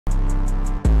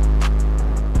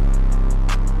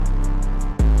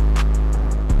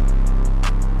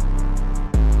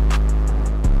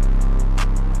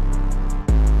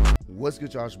What's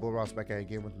good, y'all? It's your boy Ross back at it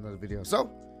again with another video. So,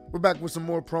 we're back with some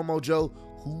more Promo Joe.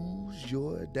 Who's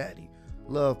your daddy?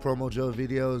 Love Promo Joe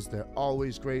videos. They're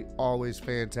always great, always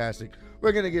fantastic.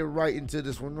 We're going to get right into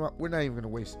this one. We're not even going to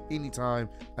waste any time.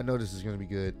 I know this is going to be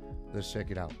good. Let's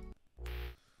check it out.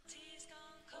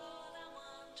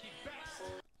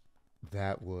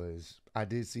 That was, I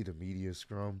did see the media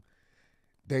scrum.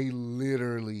 They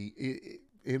literally,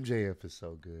 MJF is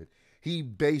so good. He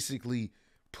basically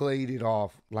played it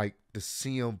off like the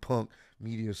CM Punk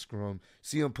media scrum.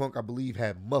 CM Punk, I believe,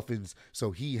 had muffins,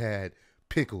 so he had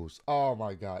pickles. Oh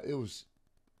my God,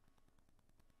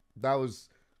 that was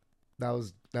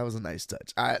a nice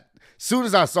touch. As soon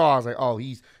as I saw, I was like, oh,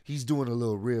 he's doing a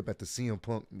little rib at the CM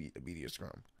Punk media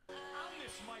scrum.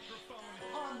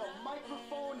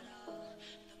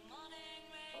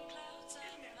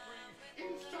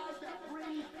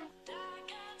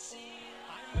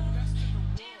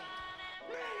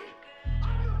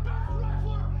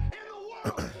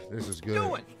 This is good.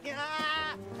 Do it. Give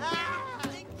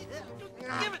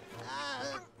it.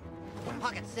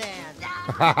 Pocket sand.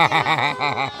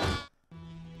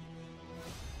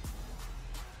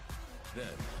 Then.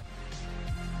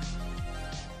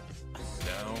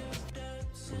 Now.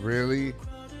 Really?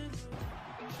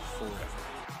 Forever.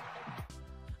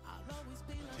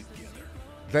 Together.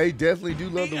 They definitely do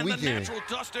love the and weekend. The natural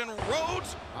Dustin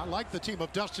Rhodes. I like the team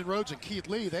of Dustin Rhodes and Keith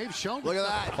Lee. They've shown. Look at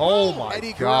that. Oh my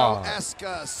Eddie God. Guerrero-esque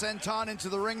senton into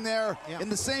the ring there in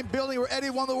the same building where Eddie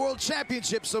won the world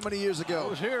championship so many years ago. I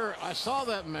was here. I saw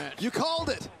that match. You called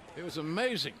it. It was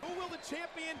amazing. Who will the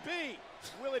champion be?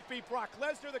 Will it be Brock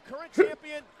Lesnar, the current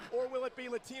champion, or will it be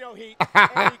Latino Heat,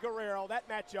 Eddie Guerrero? That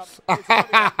matchup is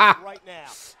coming up right now.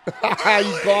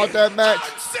 You called that match?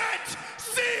 Set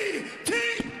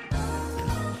CT.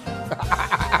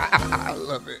 I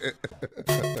love it.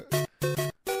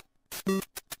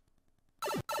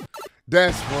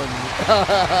 That's funny.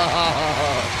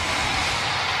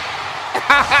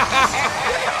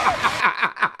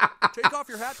 Take off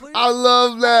your hat, please. I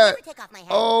love that. Take off my hat.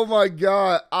 Oh my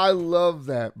God. I love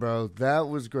that, bro. That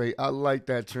was great. I like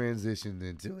that transition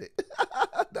into it.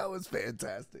 That was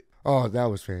fantastic. Oh, that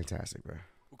was fantastic, bro.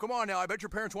 Well, come on now. I bet your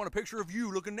parents want a picture of you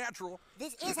looking natural.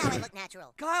 This is how I look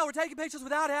natural. Kyle, we're taking pictures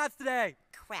without hats today.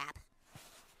 Crap.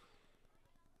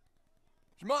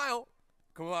 Smile.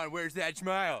 Come on, where's that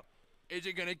smile? Is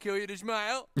it gonna kill you to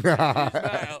smile?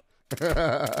 Smile.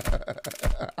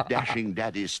 Dashing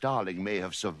Daddy Starling may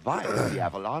have survived the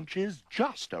avalanche is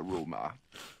just a rumor.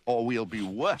 Or we'll be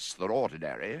worse than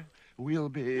ordinary. We'll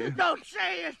be... Don't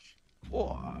say it!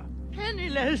 Or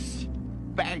Penniless!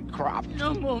 bankrupt.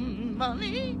 No more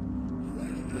money?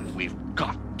 We've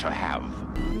got to have...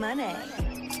 Money.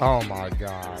 Oh my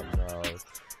God, bro.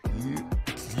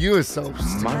 You are so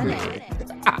stupid. money.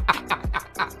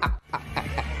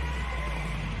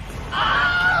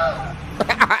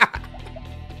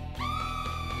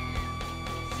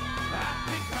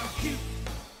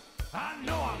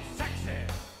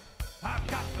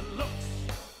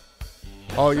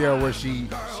 Oh yeah, where she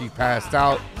passed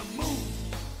out.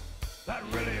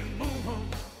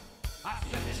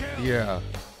 Yeah.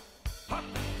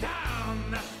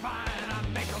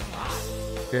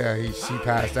 Yeah, she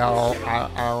passed out. I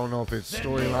don't know if it's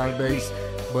storyline based,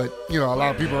 but you know, a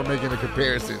lot of people are making a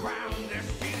comparison.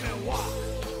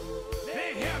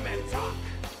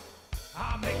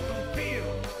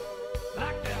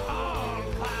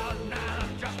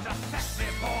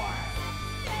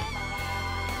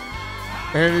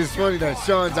 And it's funny that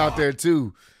Sean's out there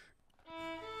too.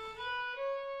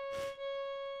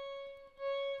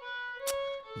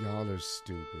 Y'all are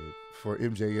stupid for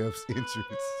MJF's entrance.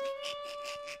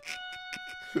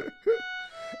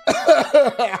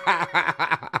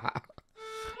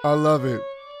 I love it.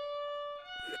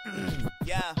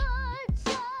 Yeah.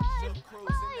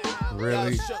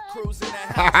 Really?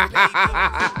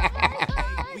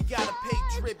 We gotta pay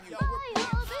tribute.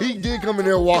 He did come in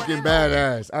there walking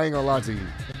badass. I ain't gonna lie to you.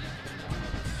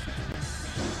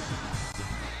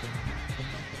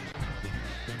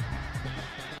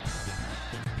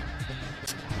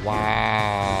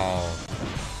 Wow.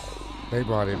 They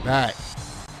brought it back.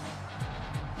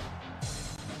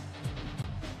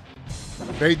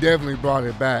 They definitely brought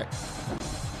it back.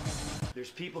 There's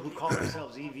people who call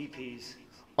themselves EVPs.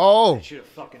 Oh. They should have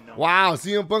fucking known. Wow.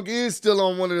 CM Punk is still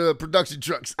on one of the production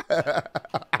trucks.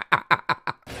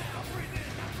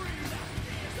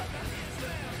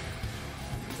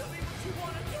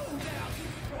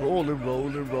 Rolling,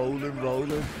 rolling, rolling,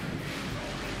 rolling.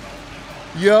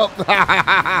 Yup.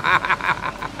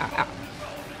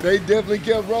 They definitely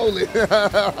kept rolling.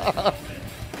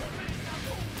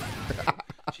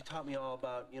 She taught me all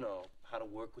about, you know, how to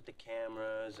work with the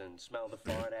cameras and smell the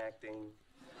fart acting.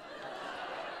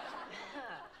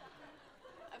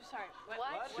 I'm sorry. What?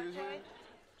 Excuse me?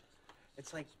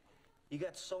 It's like you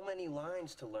got so many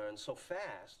lines to learn so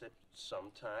fast that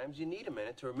sometimes you need a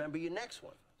minute to remember your next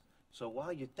one. So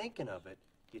while you're thinking of it,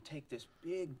 you take this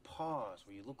big pause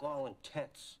where you look all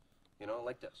intense, you know,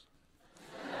 like this.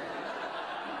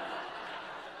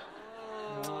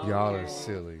 Y'all are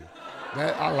silly.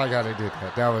 I like how they did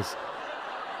that. That was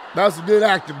some good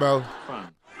acting, bro.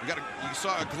 You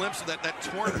saw a glimpse of that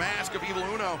torn mask of Evil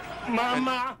Uno.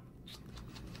 Mama!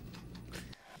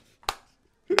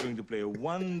 We're going to play a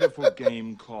wonderful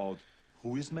game called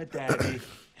Who is My Daddy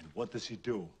and What Does He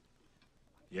Do?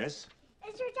 Yes?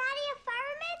 Is your daddy a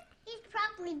fireman? He's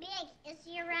probably big. Is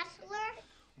he a wrestler?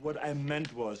 What I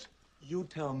meant was, you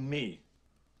tell me,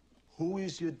 who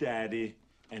is your daddy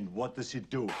and what does he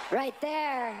do? Right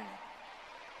there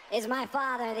is my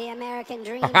father, the American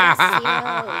dream. Yes,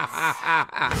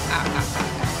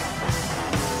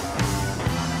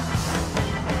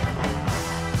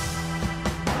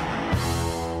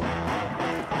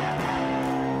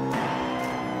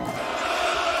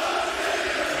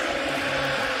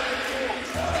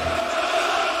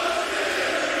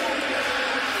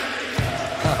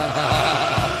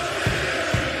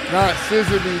 Not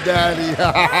Sesame Daddy.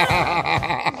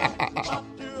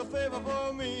 Do a favor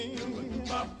for me.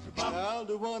 I'll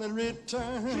do one in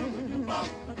return.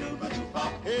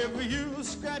 If you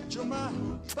scratch my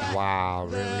back, Wow,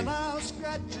 then really? I'll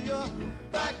scratch your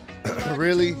back.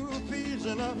 Really? Two peas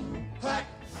in a pack.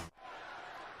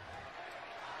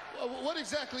 What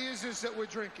exactly is this that we're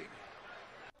drinking?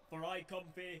 For I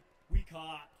comfy, weak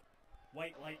heart,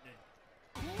 white lightning.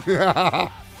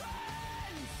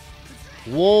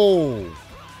 Whoa.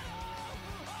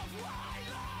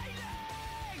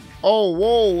 Oh,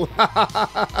 whoa.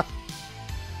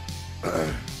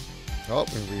 Oh,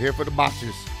 and we're here for the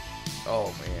botches.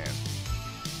 Oh, man.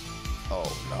 Oh,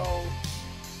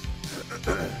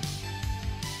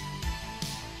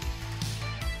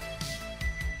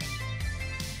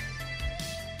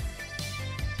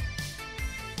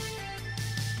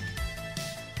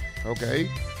 no. Okay.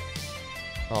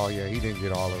 Oh, yeah, he didn't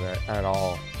get all of that at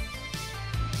all.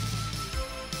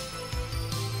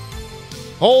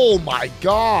 Oh, my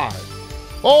God.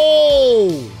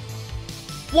 Oh.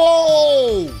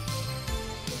 Whoa.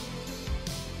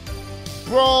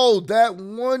 Bro, that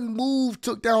one move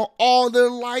took down all their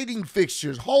lighting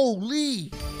fixtures.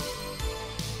 Holy.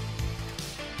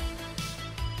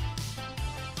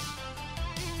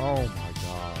 Oh, my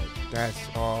God. That's,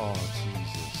 oh,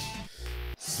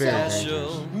 Jesus. Very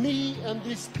dangerous. Me and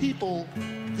these people,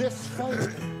 this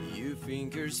fight. You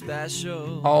think you're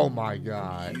special. Oh, my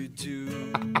God. You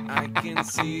do. I can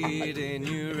see it in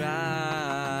your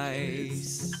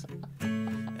eyes.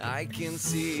 I can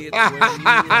see it when you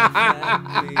laugh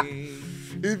at me.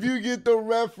 If you get the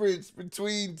reference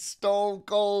between Stone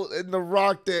Cold and The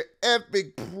Rock, their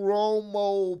epic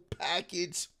promo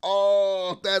package,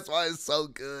 oh, that's why it's so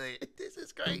good. This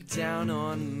is great. Down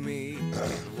on me,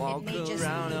 walk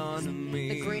around on me.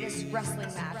 The greatest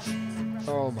wrestling match.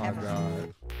 Oh my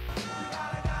God.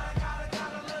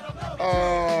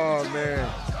 Oh man.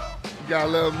 You gotta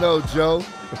let them know, Joe.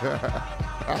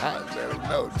 Let them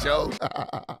know, Joe.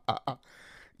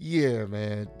 Yeah,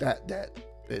 man. That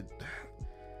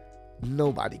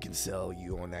nobody can sell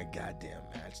you on that goddamn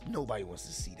match. Nobody wants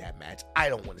to see that match. I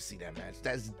don't want to see that match.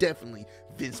 That's definitely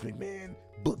Vince McMahon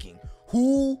booking.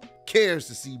 Who cares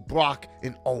to see Brock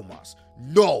and Omos?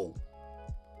 No.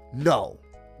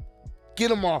 Get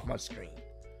them off my screen.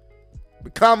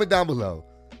 But comment down below.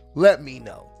 Let me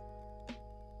know.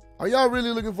 Are y'all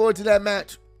really looking forward to that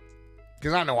match?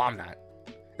 Because I know I'm not.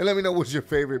 And let me know what's your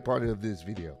favorite part of this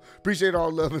video. Appreciate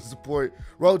all love and support.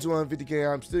 Road to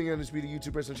 150K. I'm still in the speed of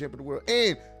YouTube Wrestling Champion of the World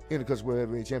and in the Cuss World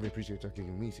Heavyweight Champion. Appreciate y'all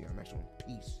kicking me. See you on the next one.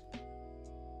 Peace.